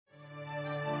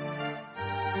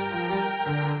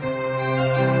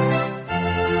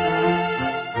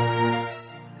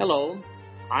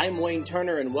I'm Wayne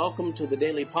Turner, and welcome to the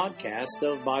daily podcast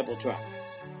of Bible Track.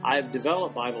 I've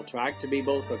developed Bible Track to be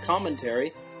both a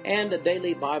commentary and a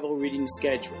daily Bible reading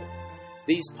schedule.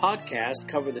 These podcasts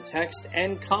cover the text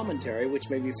and commentary,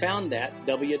 which may be found at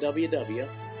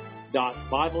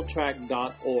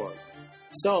www.bibletrack.org.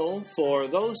 So, for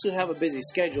those who have a busy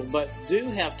schedule but do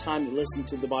have time to listen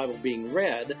to the Bible being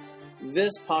read,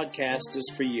 this podcast is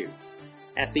for you.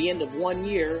 At the end of 1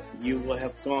 year, you will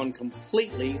have gone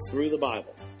completely through the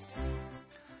Bible.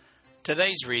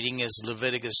 Today's reading is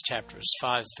Leviticus chapters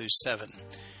 5 through 7.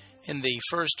 In the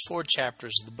first 4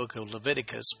 chapters of the book of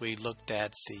Leviticus, we looked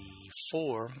at the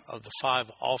 4 of the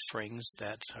 5 offerings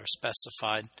that are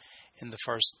specified in the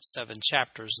first 7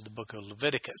 chapters of the book of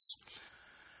Leviticus.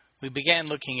 We began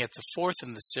looking at the 4th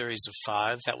in the series of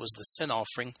 5, that was the sin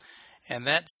offering, and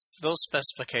those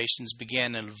specifications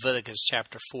began in Leviticus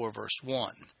chapter 4, verse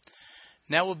 1.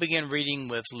 Now we'll begin reading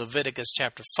with Leviticus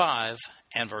chapter 5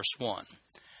 and verse 1.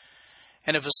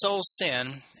 And if a soul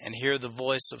sin, and hear the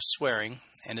voice of swearing,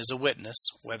 and is a witness,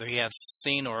 whether he hath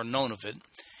seen or known of it,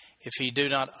 if he do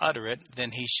not utter it,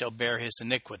 then he shall bear his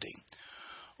iniquity.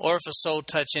 Or if a soul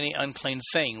touch any unclean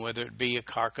thing, whether it be a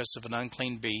carcass of an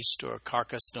unclean beast, or a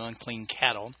carcass of unclean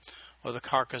cattle, or the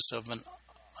carcass of an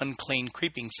unclean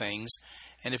creeping things,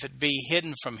 and if it be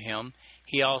hidden from him,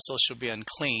 he also shall be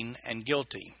unclean and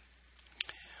guilty.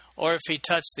 Or if he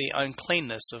touch the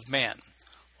uncleanness of man,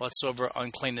 whatsoever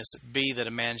uncleanness it be, that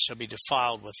a man shall be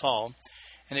defiled withal,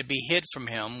 and it be hid from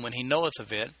him when he knoweth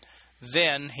of it,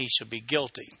 then he shall be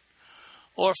guilty.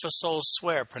 Or if a soul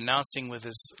swear, pronouncing with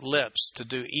his lips to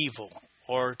do evil,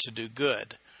 or to do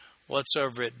good,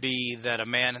 whatsoever it be that a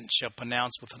man shall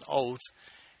pronounce with an oath,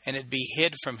 and it be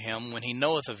hid from him when he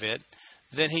knoweth of it,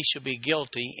 then he shall be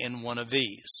guilty in one of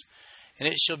these. And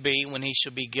it shall be, when he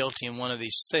shall be guilty in one of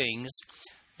these things,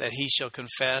 that he shall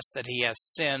confess that he hath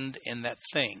sinned in that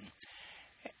thing.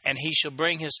 And he shall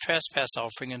bring his trespass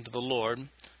offering unto the Lord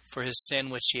for his sin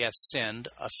which he hath sinned,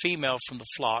 a female from the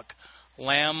flock,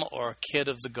 lamb or a kid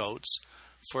of the goats,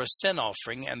 for a sin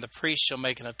offering, and the priest shall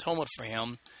make an atonement for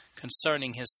him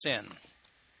concerning his sin.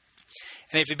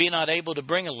 And if he be not able to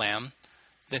bring a lamb,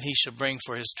 then he shall bring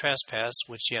for his trespass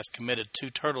which he hath committed 2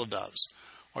 turtle doves,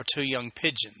 or 2 young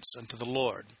pigeons unto the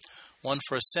Lord, one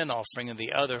for a sin offering, and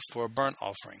the other for a burnt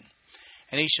offering.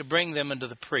 And he shall bring them unto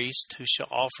the priest, who shall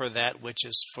offer that which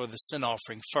is for the sin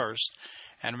offering first,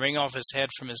 and wring off his head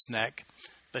from his neck,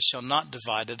 but shall not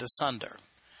divide it asunder.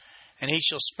 And he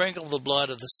shall sprinkle the blood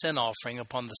of the sin offering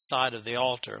upon the side of the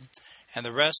altar, and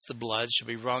the rest of the blood shall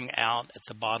be wrung out at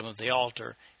the bottom of the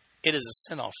altar. It is a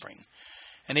sin offering.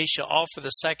 And he shall offer the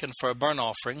second for a burnt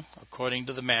offering, according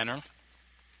to the manner,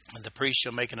 and the priest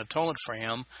shall make an atonement for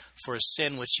him for his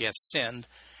sin which he hath sinned,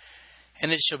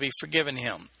 and it shall be forgiven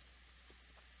him.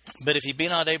 But if he be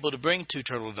not able to bring 2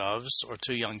 turtle doves, or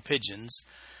 2 young pigeons,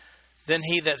 then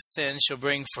he that sinned shall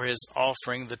bring for his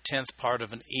offering the 10th part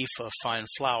of an ephah of fine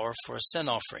flour for a sin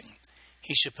offering.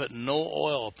 He shall put no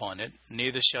oil upon it,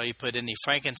 neither shall he put any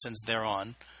frankincense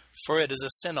thereon, for it is a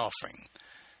sin offering.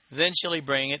 Then shall he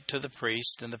bring it to the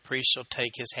priest, and the priest shall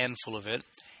take his handful of it,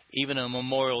 even a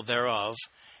memorial thereof,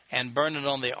 and burn it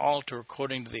on the altar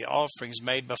according to the offerings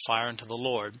made by fire unto the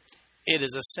Lord. It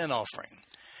is a sin offering.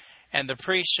 And the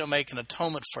priest shall make an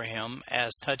atonement for him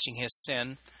as touching his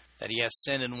sin, that he hath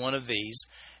sinned in one of these,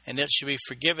 and it shall be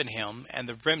forgiven him, and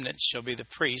the remnant shall be the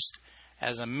priest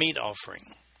as a meat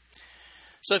offering.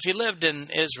 So if you lived in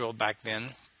Israel back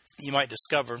then, you might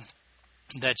discover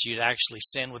that you'd actually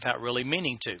sin without really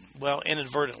meaning to. Well,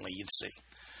 inadvertently, you'd see.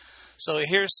 So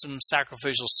here's some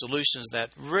sacrificial solutions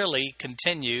that really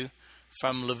continue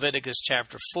from Leviticus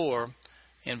chapter 4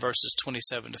 in verses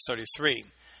 27 to 33.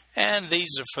 And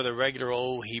these are for the regular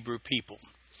old Hebrew people.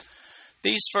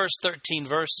 These first 13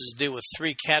 verses deal with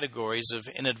 3 categories of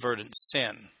inadvertent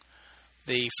sin.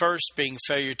 The first being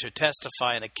failure to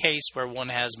testify in a case where one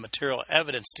has material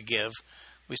evidence to give.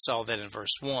 We saw that in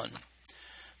verse 1.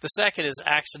 The second is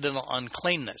accidental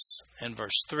uncleanness in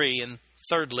verse 3. And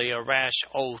thirdly, a rash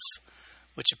oath,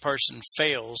 which a person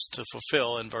fails to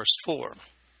fulfill in verse 4.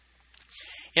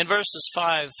 In verses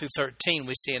 5 through 13,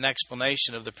 we see an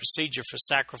explanation of the procedure for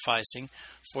sacrificing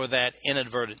for that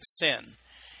inadvertent sin.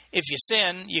 If you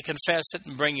sin, you confess it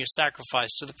and bring your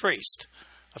sacrifice to the priest,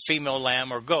 a female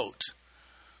lamb or goat.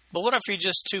 But what if you're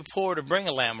just too poor to bring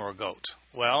a lamb or a goat?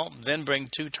 Well, then bring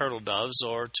 2 turtle doves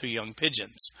or 2 young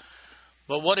pigeons.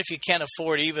 But what if you can't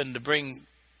afford even to bring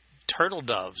turtle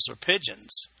doves or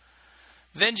pigeons?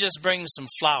 Then just bring some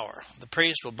flour. The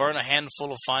priest will burn a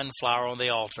handful of fine flour on the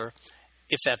altar,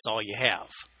 if that's all you have.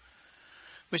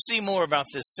 We see more about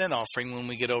this sin offering when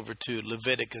we get over to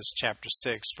Leviticus chapter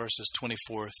 6, verses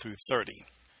 24 through 30.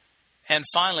 And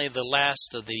finally, the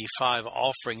last of the 5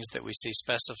 offerings that we see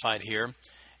specified here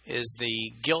is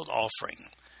the guilt offering.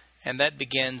 And that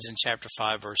begins in chapter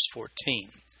 5, verse 14.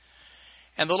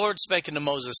 And the Lord spake unto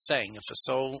Moses, saying, If a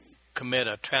soul commit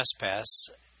a trespass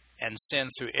and sin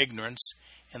through ignorance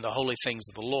in the holy things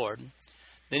of the Lord,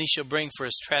 then he shall bring for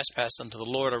his trespass unto the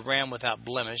Lord a ram without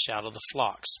blemish out of the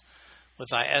flocks, with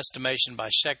thy estimation by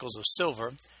shekels of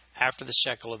silver, after the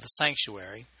shekel of the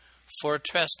sanctuary, for a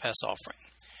trespass offering.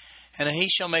 And he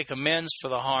shall make amends for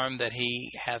the harm that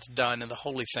he hath done in the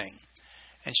holy thing,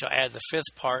 and shall add the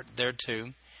 5th part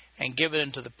thereto, and give it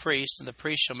unto the priest, and the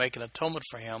priest shall make an atonement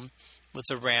for him with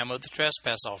the ram of the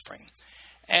trespass offering,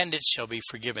 and it shall be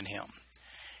forgiven him.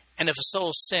 And if a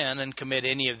soul sin and commit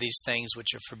any of these things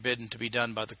which are forbidden to be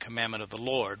done by the commandment of the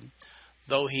Lord,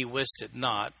 though he wist it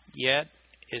not, yet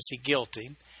is he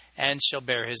guilty, and shall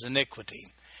bear his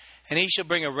iniquity. And he shall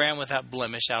bring a ram without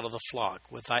blemish out of the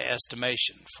flock, with thy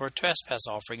estimation, for a trespass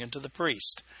offering unto the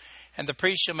priest. And the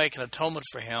priest shall make an atonement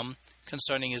for him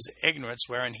concerning his ignorance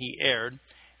wherein he erred,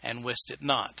 and wist it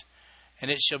not,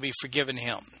 and it shall be forgiven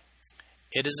him.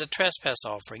 It is a trespass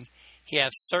offering. He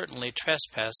hath certainly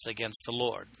trespassed against the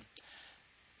Lord.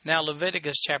 Now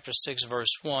Leviticus chapter 6,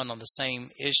 verse 1, on the same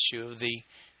issue of the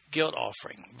guilt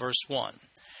offering. Verse 1.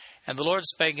 And the Lord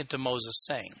spake unto Moses,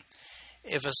 saying,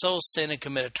 If a soul sin and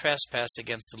commit a trespass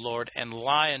against the Lord, and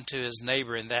lie unto his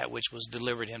neighbor in that which was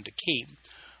delivered him to keep,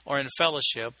 or in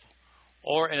fellowship,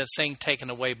 or in a thing taken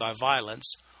away by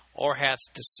violence, or hath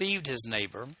deceived his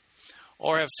neighbor,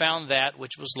 or have found that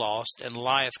which was lost, and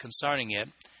lieth concerning it,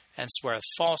 and sweareth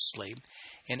falsely,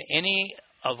 in any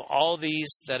of all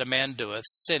these that a man doeth,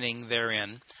 sinning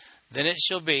therein, then it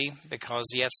shall be, because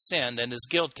he hath sinned and is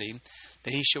guilty,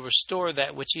 that he shall restore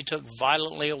that which he took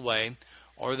violently away,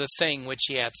 or the thing which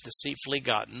he hath deceitfully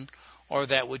gotten, or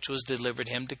that which was delivered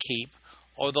him to keep,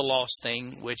 or the lost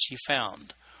thing which he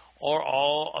found, or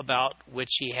all about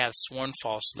which he hath sworn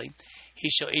falsely, he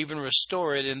shall even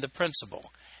restore it in the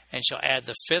principal, and shall add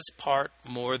the 5th part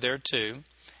more thereto,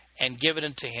 and give it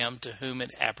unto him to whom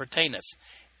it appertaineth,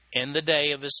 in the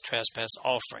day of his trespass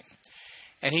offering.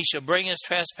 And he shall bring his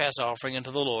trespass offering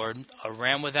unto the Lord, a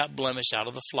ram without blemish out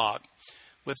of the flock,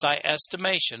 with thy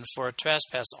estimation for a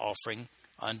trespass offering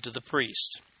unto the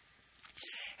priest.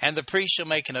 And the priest shall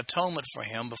make an atonement for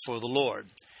him before the Lord,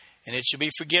 and it shall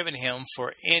be forgiven him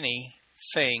for any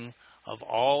thing of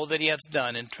all that he hath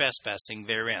done in trespassing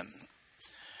therein.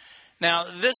 Now,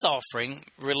 this offering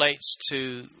relates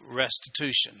to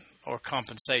restitution or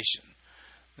compensation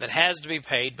that has to be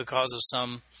paid because of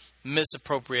some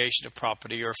misappropriation of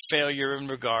property or failure in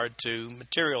regard to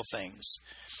material things.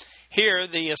 Here,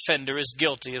 the offender is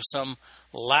guilty of some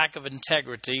lack of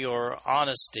integrity or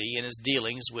honesty in his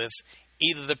dealings with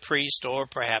either the priest or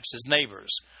perhaps his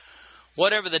neighbors.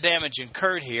 Whatever the damage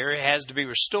incurred here, it has to be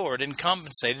restored and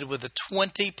compensated with a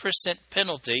 20%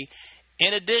 penalty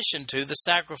in addition to the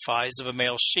sacrifice of a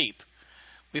male sheep.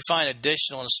 We find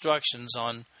additional instructions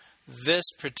on this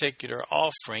particular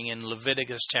offering in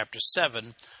Leviticus chapter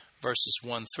 7, verses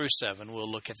 1 through 7.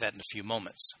 We'll look at that in a few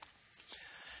moments.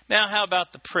 Now, how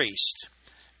about the priest?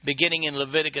 Beginning in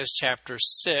Leviticus chapter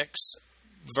 6,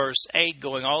 verse 8,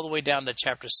 going all the way down to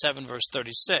chapter 7, verse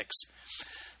 36.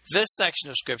 This section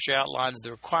of Scripture outlines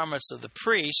the requirements of the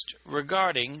priest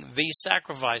regarding these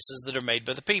sacrifices that are made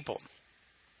by the people.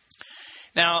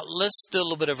 Now, let's do a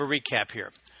little bit of a recap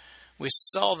here. We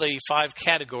saw the 5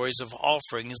 categories of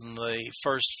offerings in the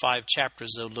first 5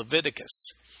 chapters of Leviticus.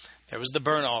 There was the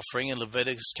burnt offering in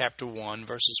Leviticus chapter 1,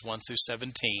 verses 1 through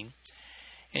 17.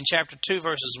 In chapter 2,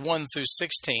 verses 1 through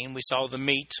 16, we saw the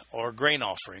meat or grain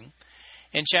offering.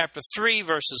 In chapter 3,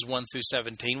 verses 1 through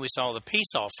 17, we saw the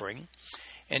peace offering.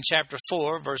 In chapter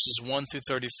 4, verses 1 through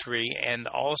 33, and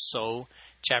also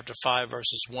chapter 5,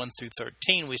 verses 1 through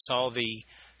 13, we saw the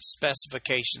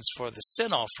specifications for the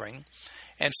sin offering.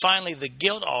 And finally, the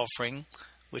guilt offering,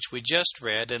 which we just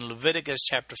read in Leviticus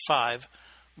chapter 5,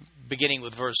 beginning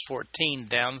with verse 14,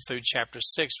 down through chapter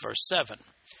 6, verse 7.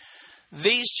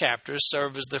 These chapters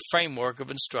serve as the framework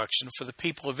of instruction for the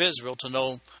people of Israel to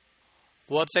know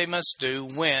what they must do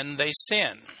when they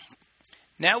sin.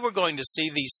 Now we're going to see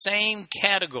these same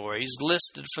categories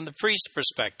listed from the priest's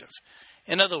perspective.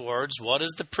 In other words, what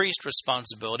is the priest's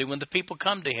responsibility when the people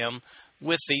come to him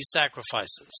with these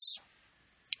sacrifices?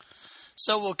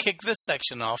 So we'll kick this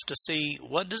section off to see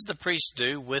what does the priest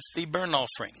do with the burnt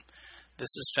offering.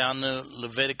 This is found in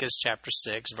Leviticus chapter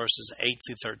 6, verses 8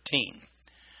 through 13.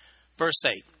 Verse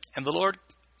 8, And the Lord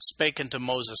spake unto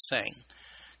Moses, saying,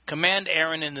 Command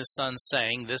Aaron and his sons,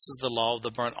 saying, This is the law of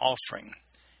the burnt offering.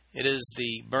 It is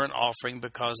the burnt offering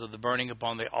because of the burning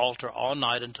upon the altar all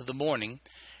night until the morning,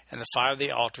 and the fire of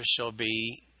the altar shall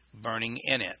be burning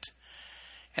in it.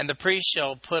 And the priest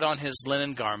shall put on his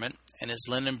linen garment, and his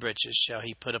linen breeches shall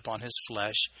he put upon his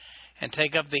flesh, and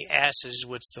take up the ashes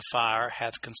which the fire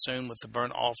hath consumed with the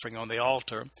burnt offering on the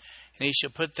altar, and he shall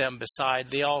put them beside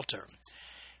the altar.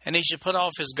 And he shall put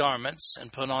off his garments,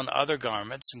 and put on other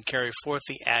garments, and carry forth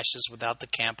the ashes without the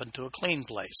camp into a clean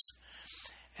place.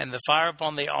 And the fire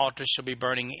upon the altar shall be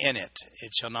burning in it,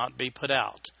 it shall not be put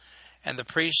out. And the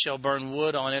priest shall burn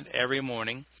wood on it every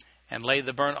morning, and lay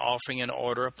the burnt offering in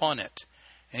order upon it.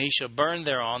 And he shall burn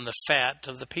thereon the fat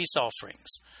of the peace offerings.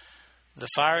 The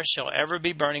fire shall ever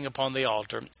be burning upon the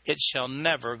altar, it shall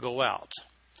never go out.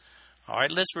 All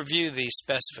right, let's review the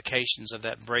specifications of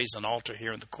that brazen altar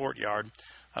here in the courtyard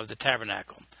of the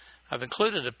tabernacle. I've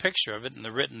included a picture of it in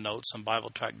the written notes on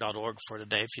BibleTrack.org for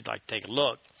today if you'd like to take a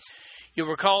look. You'll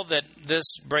recall that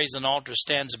this brazen altar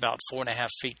stands about 4.5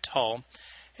 feet tall,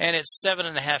 and it's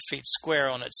 7.5 feet square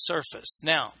on its surface.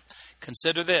 Now,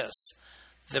 consider this.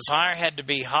 The fire had to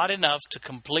be hot enough to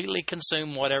completely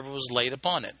consume whatever was laid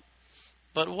upon it.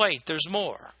 But wait, there's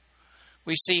more.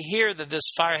 We see here that this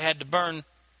fire had to burn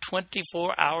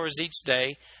 24 hours each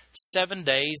day, 7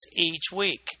 days each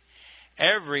week.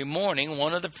 Every morning,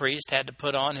 one of the priests had to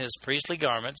put on his priestly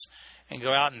garments and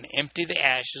go out and empty the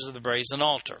ashes of the brazen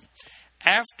altar.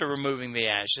 After removing the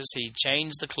ashes, he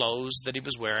changed the clothes that he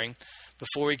was wearing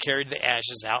before he carried the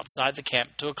ashes outside the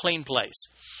camp to a clean place.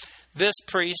 This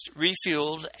priest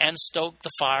refueled and stoked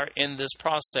the fire in this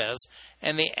process,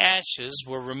 and the ashes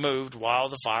were removed while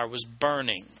the fire was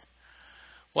burning.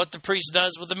 What the priest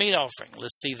does with the meat offering,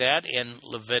 let's see that in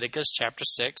Leviticus chapter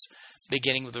 6,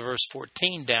 beginning with verse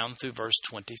 14 down through verse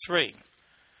 23.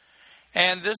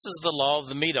 And this is the law of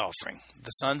the meat offering.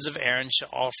 The sons of Aaron shall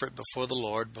offer it before the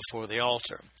Lord, before the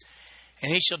altar.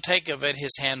 And he shall take of it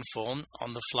his handful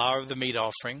on the flour of the meat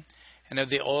offering, and of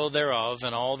the oil thereof,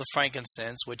 and all the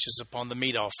frankincense which is upon the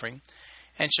meat offering,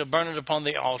 and shall burn it upon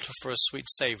the altar for a sweet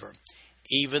savour,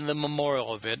 even the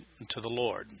memorial of it unto the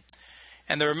Lord.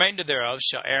 And the remainder thereof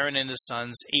shall Aaron and his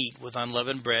sons eat, with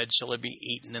unleavened bread shall it be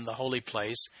eaten in the holy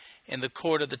place, in the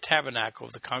court of the tabernacle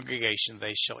of the congregation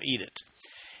they shall eat it.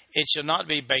 It shall not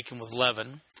be baken with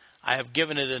leaven. I have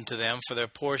given it unto them for their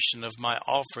portion of my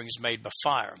offerings made by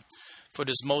fire. For it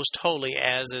is most holy,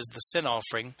 as is the sin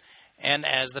offering, and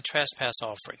as the trespass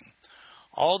offering.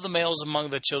 All the males among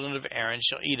the children of Aaron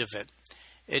shall eat of it.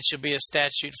 It shall be a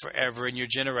statute forever in your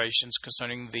generations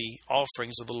concerning the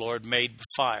offerings of the Lord made by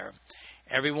fire.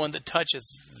 Every one that toucheth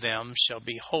them shall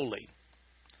be holy.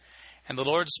 And the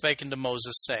Lord spake unto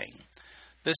Moses, saying,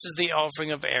 This is the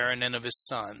offering of Aaron and of his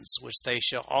sons, which they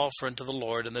shall offer unto the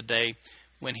Lord in the day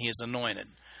when he is anointed.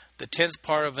 The 10th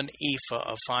part of an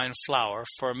ephah of fine flour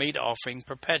for a meat offering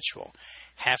perpetual,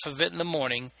 half of it in the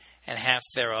morning, and half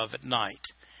thereof at night.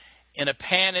 In a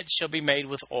pan it shall be made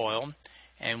with oil,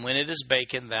 and when it is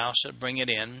baken thou shalt bring it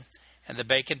in, and the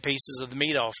baken pieces of the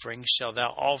meat offering shalt thou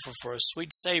offer for a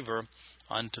sweet savour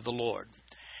unto the Lord.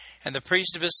 And the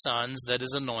priest of his sons that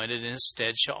is anointed in his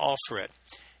stead shall offer it.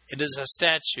 It is a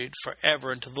statute for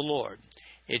ever unto the Lord.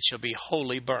 It shall be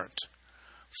wholly burnt.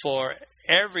 For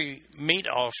every meat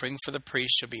offering for the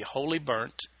priest shall be wholly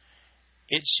burnt.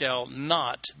 It shall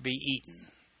not be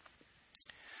eaten.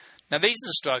 Now these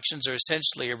instructions are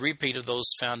essentially a repeat of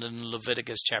those found in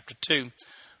Leviticus chapter 2,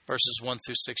 verses 1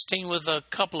 through 16, with a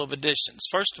couple of additions.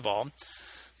 First of all,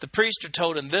 the priests are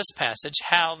told in this passage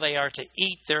how they are to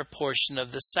eat their portion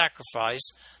of the sacrifice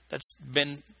that's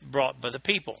been brought by the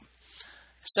people.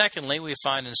 Secondly, we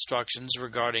find instructions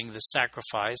regarding the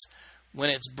sacrifice when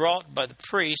it's brought by the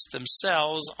priests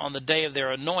themselves on the day of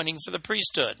their anointing for the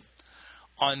priesthood.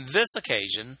 On this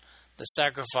occasion, the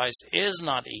sacrifice is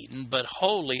not eaten, but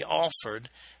wholly offered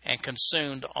and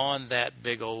consumed on that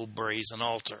big old brazen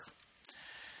altar.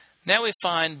 Now we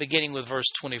find, beginning with verse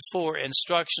 24,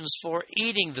 instructions for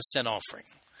eating the sin offering.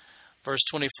 Verse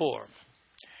 24,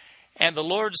 And the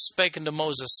Lord spake unto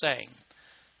Moses, saying,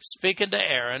 Speak unto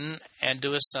Aaron and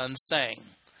to his sons, saying,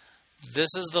 This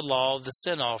is the law of the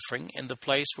sin offering. In the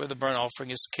place where the burnt offering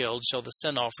is killed shall the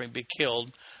sin offering be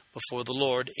killed before the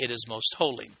Lord. It is most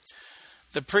holy.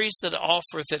 The priest that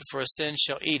offereth it for a sin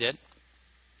shall eat it.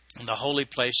 In the holy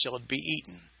place shall it be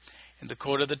eaten, in the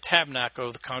court of the tabernacle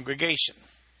of the congregation.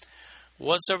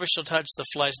 Whatsoever shall touch the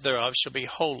flesh thereof shall be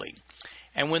holy.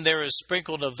 And when there is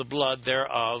sprinkled of the blood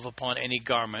thereof upon any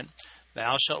garment,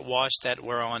 thou shalt wash that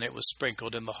whereon it was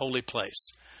sprinkled in the holy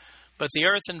place. But the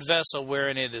earthen vessel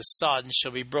wherein it is sodden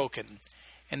shall be broken.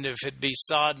 And if it be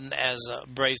sodden as a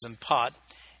brazen pot,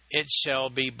 it shall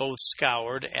be both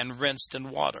scoured and rinsed in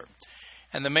water.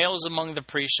 And the males among the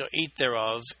priests shall eat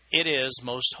thereof. It is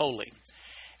most holy.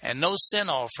 And no sin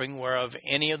offering whereof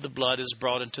any of the blood is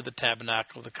brought into the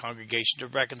tabernacle of the congregation to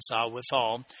reconcile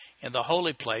withal in the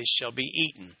holy place shall be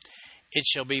eaten. It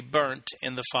shall be burnt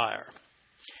in the fire.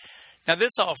 Now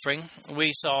this offering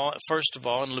we saw, first of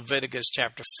all, in Leviticus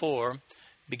chapter 4,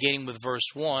 beginning with verse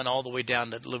 1, all the way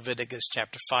down to Leviticus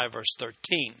chapter 5, verse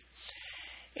 13.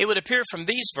 It would appear from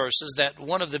these verses that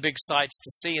one of the big sights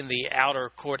to see in the outer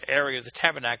court area of the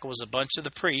tabernacle was a bunch of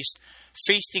the priests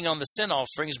feasting on the sin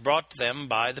offerings brought to them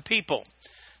by the people.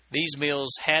 These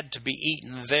meals had to be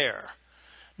eaten there.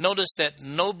 Notice that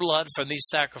no blood from these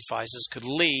sacrifices could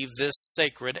leave this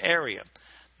sacred area,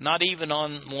 not even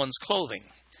on one's clothing.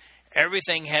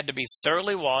 Everything had to be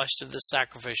thoroughly washed of the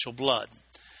sacrificial blood.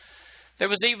 There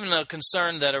was even a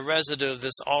concern that a residue of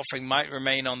this offering might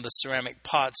remain on the ceramic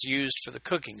pots used for the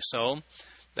cooking, so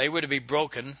they were to be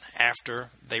broken after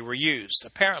they were used.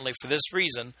 Apparently, for this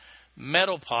reason,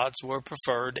 metal pots were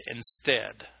preferred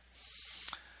instead.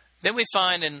 Then we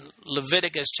find in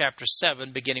Leviticus chapter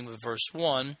 7, beginning with verse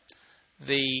 1,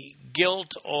 the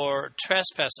guilt or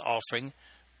trespass offering.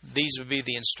 These would be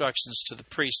the instructions to the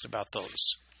priest about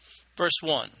those. Verse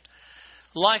 1.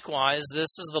 Likewise, this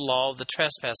is the law of the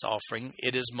trespass offering.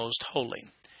 It is most holy.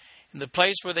 In the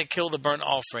place where they kill the burnt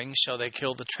offering shall they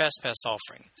kill the trespass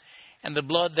offering, and the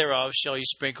blood thereof shall ye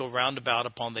sprinkle round about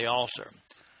upon the altar.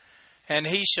 And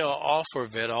he shall offer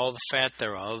of it all the fat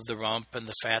thereof, the rump and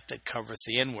the fat that covereth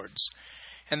the inwards,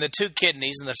 and the 2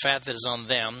 kidneys and the fat that is on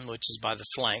them, which is by the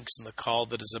flanks, and the caul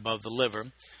that is above the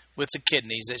liver, with the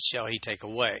kidneys it shall he take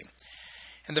away.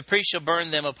 And the priest shall burn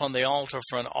them upon the altar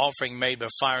for an offering made by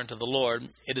fire unto the Lord.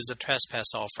 It is a trespass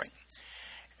offering.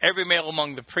 Every male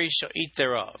among the priests shall eat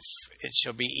thereof. It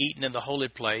shall be eaten in the holy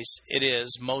place. It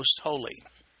is most holy.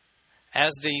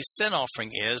 As the sin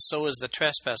offering is, so is the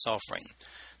trespass offering.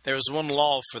 There is one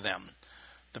law for them.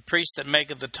 The priest that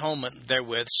maketh atonement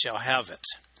therewith shall have it.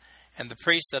 And the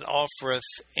priest that offereth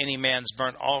any man's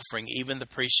burnt offering, even the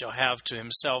priest shall have to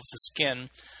himself the skin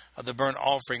of the burnt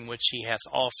offering which he hath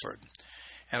offered.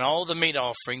 And all the meat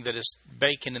offering that is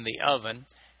baken in the oven,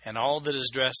 and all that is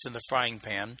dressed in the frying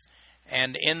pan,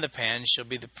 and in the pan shall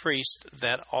be the priest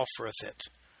that offereth it.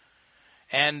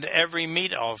 And every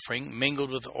meat offering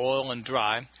mingled with oil and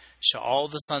dry shall all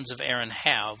the sons of Aaron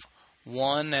have,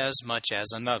 one as much as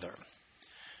another.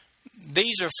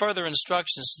 These are further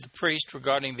instructions to the priest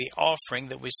regarding the offering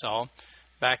that we saw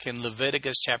back in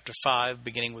Leviticus chapter 5,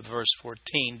 beginning with verse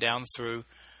 14, down through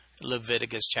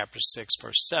Leviticus chapter 6,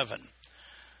 verse 7.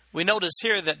 We notice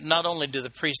here that not only do the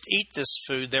priest eat this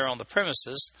food there on the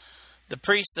premises, the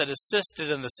priest that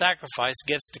assisted in the sacrifice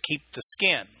gets to keep the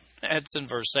skin. That's in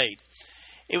verse 8.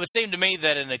 It would seem to me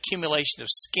that an accumulation of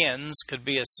skins could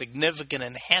be a significant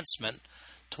enhancement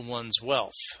to one's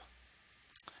wealth.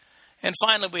 And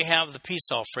finally, we have the peace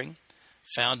offering,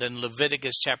 found in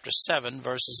Leviticus chapter 7,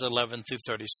 verses 11 through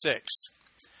 36.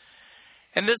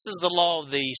 And this is the law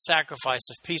of the sacrifice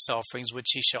of peace offerings, which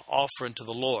he shall offer unto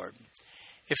the Lord.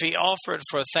 If he offer it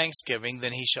for a thanksgiving,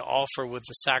 then he shall offer with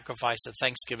the sacrifice of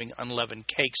thanksgiving unleavened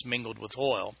cakes mingled with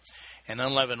oil, and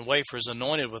unleavened wafers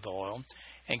anointed with oil,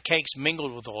 and cakes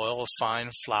mingled with oil of fine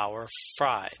flour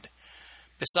fried.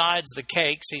 Besides the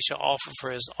cakes, he shall offer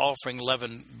for his offering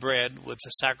leavened bread with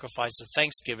the sacrifice of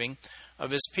thanksgiving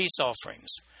of his peace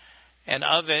offerings. And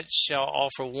of it shall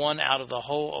offer one out of the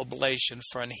whole oblation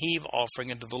for an heave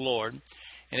offering unto the Lord,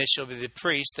 and it shall be the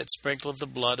priest that sprinkleth the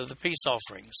blood of the peace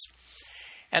offerings.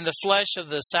 And the flesh of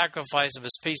the sacrifice of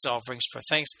his peace offerings for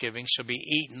thanksgiving shall be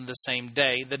eaten the same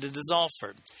day that it is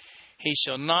offered. He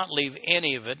shall not leave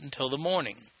any of it until the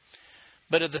morning.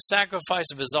 But if the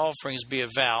sacrifice of his offerings be a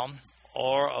vow,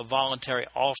 or a voluntary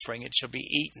offering, it shall be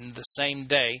eaten the same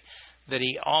day that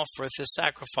he offereth his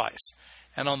sacrifice.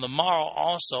 And on the morrow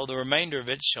also the remainder of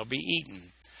it shall be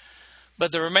eaten.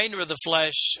 But the remainder of the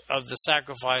flesh of the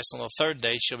sacrifice on the 3rd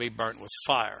day shall be burnt with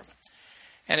fire.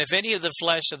 And if any of the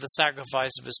flesh of the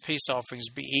sacrifice of his peace offerings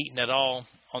be eaten at all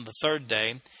on the 3rd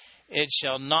day, it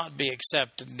shall not be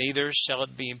accepted, neither shall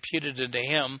it be imputed unto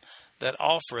him that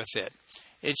offereth it.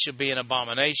 It shall be an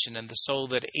abomination, and the soul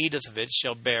that eateth of it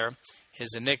shall bear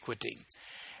his iniquity.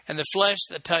 And the flesh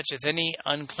that toucheth any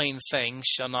unclean thing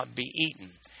shall not be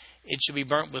eaten. It shall be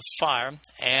burnt with fire,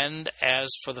 and as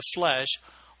for the flesh,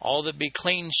 all that be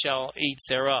clean shall eat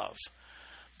thereof.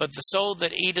 But the soul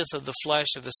that eateth of the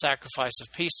flesh of the sacrifice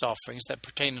of peace offerings that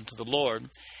pertain unto the Lord,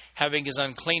 having his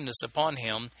uncleanness upon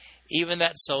him, even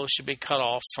that soul shall be cut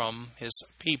off from his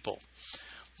people.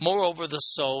 Moreover, the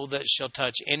soul that shall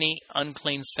touch any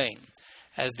unclean thing,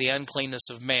 as the uncleanness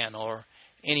of man, or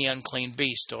any unclean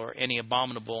beast, or any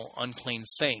abominable unclean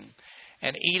thing,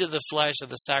 and eat of the flesh of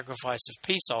the sacrifice of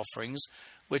peace offerings,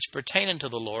 which pertain unto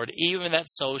the Lord, even that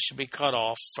soul shall be cut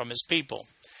off from his people.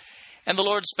 And the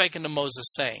Lord spake unto Moses,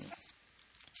 saying,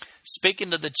 Speak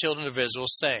unto the children of Israel,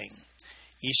 saying,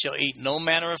 Ye shall eat no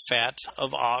manner of fat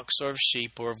of ox or of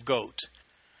sheep or of goat.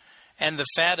 And the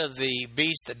fat of the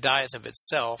beast that dieth of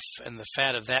itself, and the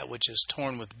fat of that which is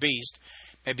torn with beast,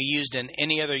 may be used in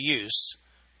any other use,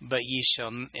 but ye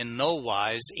shall in no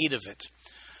wise eat of it.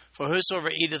 For whosoever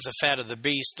eateth the fat of the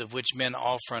beast, of which men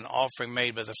offer an offering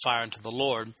made by the fire unto the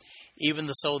Lord, even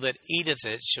the soul that eateth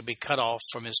it shall be cut off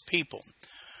from his people.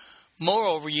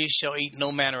 Moreover, ye shall eat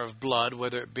no manner of blood,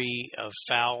 whether it be of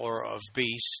fowl or of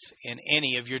beast, in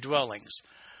any of your dwellings.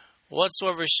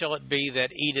 Whatsoever shall it be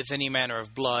that eateth any manner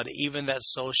of blood, even that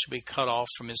soul shall be cut off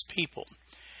from his people.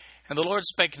 And the Lord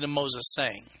spake unto Moses,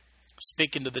 saying,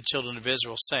 Speak unto the children of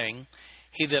Israel, saying,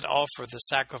 He that offereth the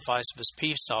sacrifice of his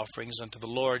peace offerings unto the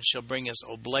Lord shall bring his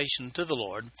oblation to the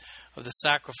Lord of the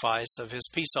sacrifice of his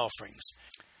peace offerings.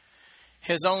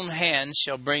 His own hand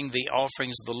shall bring the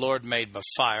offerings of the Lord made by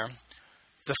fire.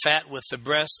 The fat with the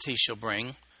breast he shall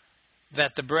bring,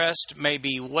 that the breast may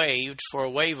be waved for a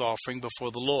wave offering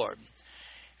before the Lord.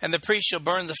 And the priest shall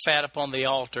burn the fat upon the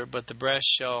altar, but the breast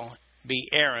shall be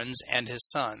Aaron's and his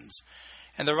sons'.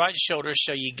 And the right shoulder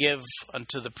shall ye give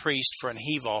unto the priest for an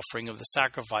heave offering of the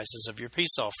sacrifices of your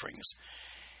peace offerings.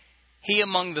 He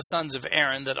among the sons of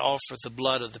Aaron that offereth the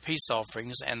blood of the peace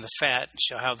offerings and the fat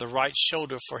shall have the right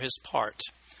shoulder for his part.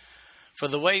 For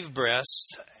the wave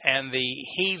breast and the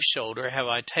heave shoulder have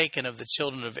I taken of the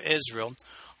children of Israel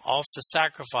off the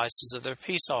sacrifices of their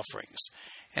peace offerings,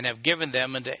 and have given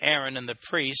them unto Aaron and the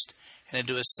priest, and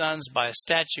unto his sons by a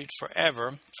statute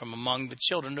forever from among the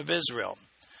children of Israel.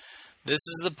 This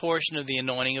is the portion of the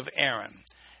anointing of Aaron,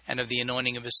 and of the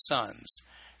anointing of his sons,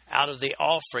 out of the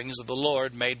offerings of the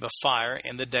Lord made by fire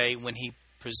in the day when he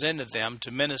presented them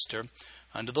to minister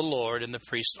unto the Lord in the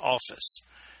priest's office,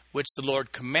 which the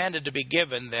Lord commanded to be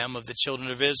given them of the children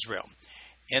of Israel,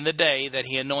 in the day that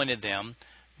he anointed them,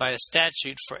 by a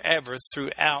statute forever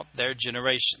throughout their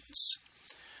generations.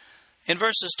 In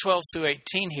verses 12 through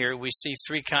 18 here, we see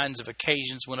three kinds of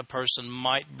occasions when a person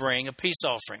might bring a peace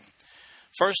offering.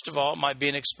 First of all, it might be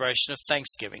an expression of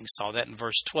thanksgiving. Saw that in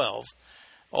verse 12.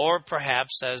 Or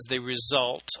perhaps as the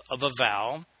result of a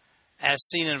vow, as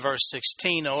seen in verse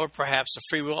 16, or perhaps a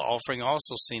freewill offering,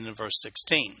 also seen in verse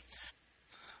 16.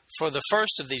 For the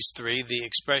first of these three, the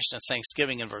expression of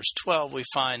thanksgiving in verse 12, we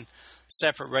find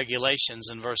separate regulations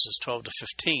in verses 12 to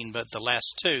 15, but the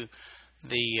last two,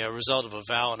 the result of a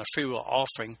vow and a freewill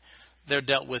offering, they're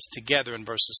dealt with together in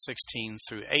verses 16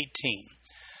 through 18.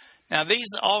 Now, these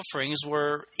offerings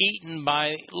were eaten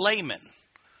by laymen.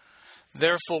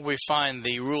 Therefore, we find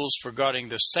the rules regarding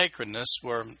their sacredness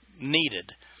were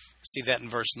needed. See that in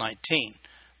verse 19.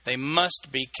 They must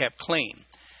be kept clean.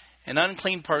 An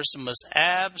unclean person must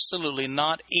absolutely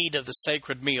not eat of the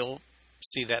sacred meal.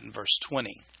 See that in verse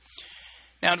 20.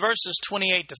 Now in verses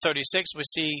 28 to 36, we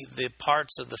see the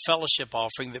parts of the fellowship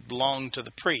offering that belonged to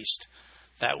the priest.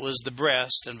 That was the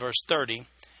breast in verse 30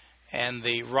 and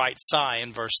the right thigh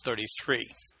in verse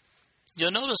 33.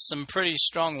 You'll notice some pretty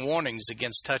strong warnings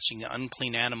against touching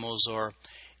unclean animals or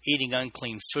eating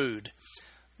unclean food.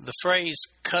 The phrase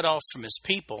cut off from his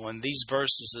people in these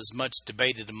verses is much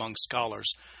debated among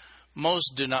scholars.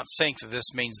 Most do not think that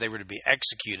this means they were to be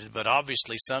executed, but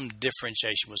obviously some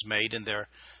differentiation was made in their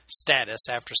status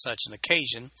after such an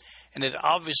occasion, and it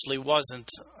obviously wasn't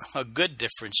a good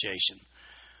differentiation.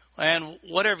 And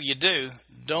whatever you do,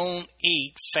 don't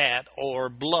eat fat or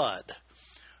blood.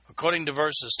 According to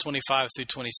verses 25 through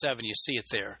 27, you see it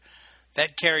there.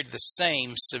 That carried the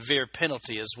same severe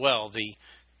penalty as well, the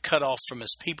cut off from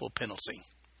his people penalty.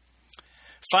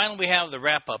 Finally, we have the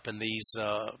wrap-up in these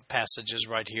passages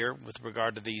right here with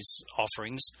regard to these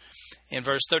offerings in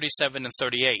verse 37 and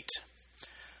 38.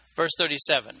 Verse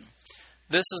 37,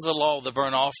 This is the law of the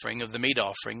burnt offering, of the meat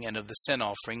offering, and of the sin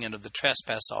offering, and of the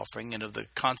trespass offering, and of the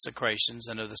consecrations,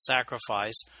 and of the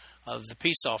sacrifice of the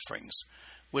peace offerings,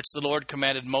 which the Lord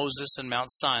commanded Moses in Mount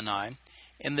Sinai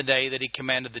in the day that he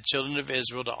commanded the children of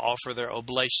Israel to offer their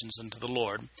oblations unto the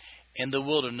Lord in the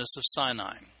wilderness of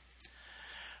Sinai.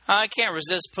 I can't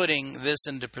resist putting this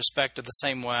into perspective the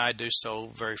same way I do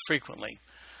so very frequently.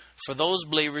 For those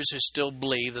believers who still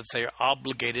believe that they are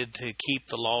obligated to keep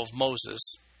the law of Moses,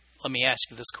 let me ask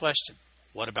you this question.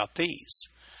 What about these?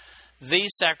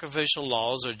 These sacrificial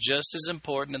laws are just as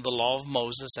important in the law of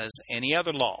Moses as any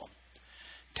other law.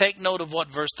 Take note of what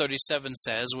verse 37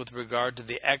 says with regard to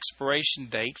the expiration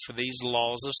date for these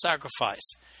laws of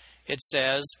sacrifice. It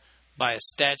says, by a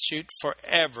statute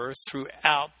forever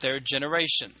throughout their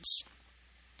generations.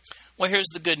 Well, here's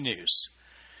the good news.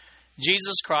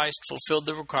 Jesus Christ fulfilled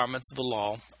the requirements of the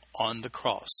law on the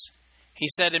cross. He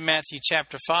said in Matthew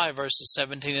chapter 5, verses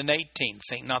 17 and 18,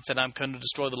 "Think not that I'm come to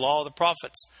destroy the law of the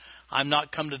prophets. I'm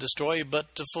not come to destroy,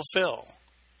 but to fulfill."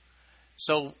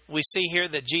 So we see here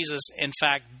that Jesus, in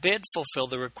fact, did fulfill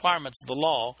the requirements of the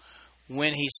law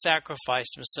when he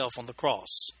sacrificed himself on the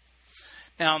cross.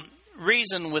 Now,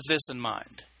 reason with this in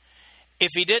mind.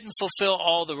 If he didn't fulfill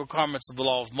all the requirements of the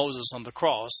law of Moses on the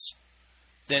cross,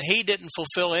 then he didn't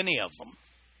fulfill any of them.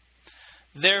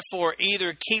 Therefore,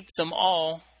 either keep them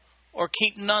all or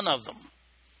keep none of them.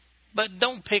 But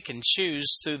don't pick and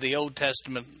choose through the Old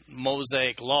Testament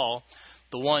Mosaic law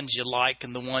the ones you like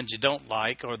and the ones you don't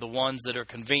like, or the ones that are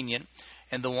convenient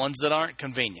and the ones that aren't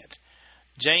convenient.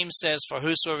 James says, "For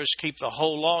whosoever shall keep the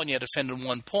whole law and yet offend in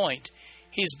one point,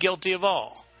 he's guilty of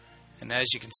all." And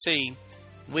as you can see,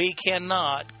 we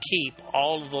cannot keep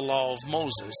all of the law of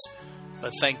Moses,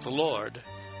 but thank the Lord,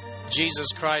 Jesus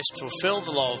Christ fulfilled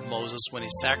the law of Moses when he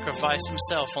sacrificed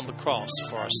himself on the cross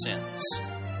for our sins.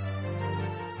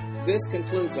 This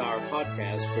concludes our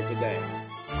podcast for today.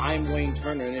 I'm Wayne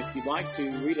Turner, and if you'd like to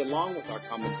read along with our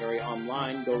commentary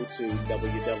online, go to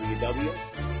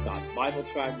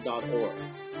www.bibletrack.org.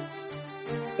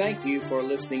 Thank you for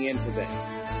listening in today.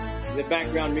 The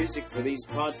background music for these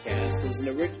podcasts is an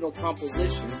original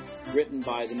composition written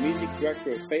by the music director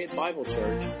of Fayette Bible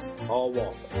Church, Paul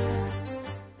Walker.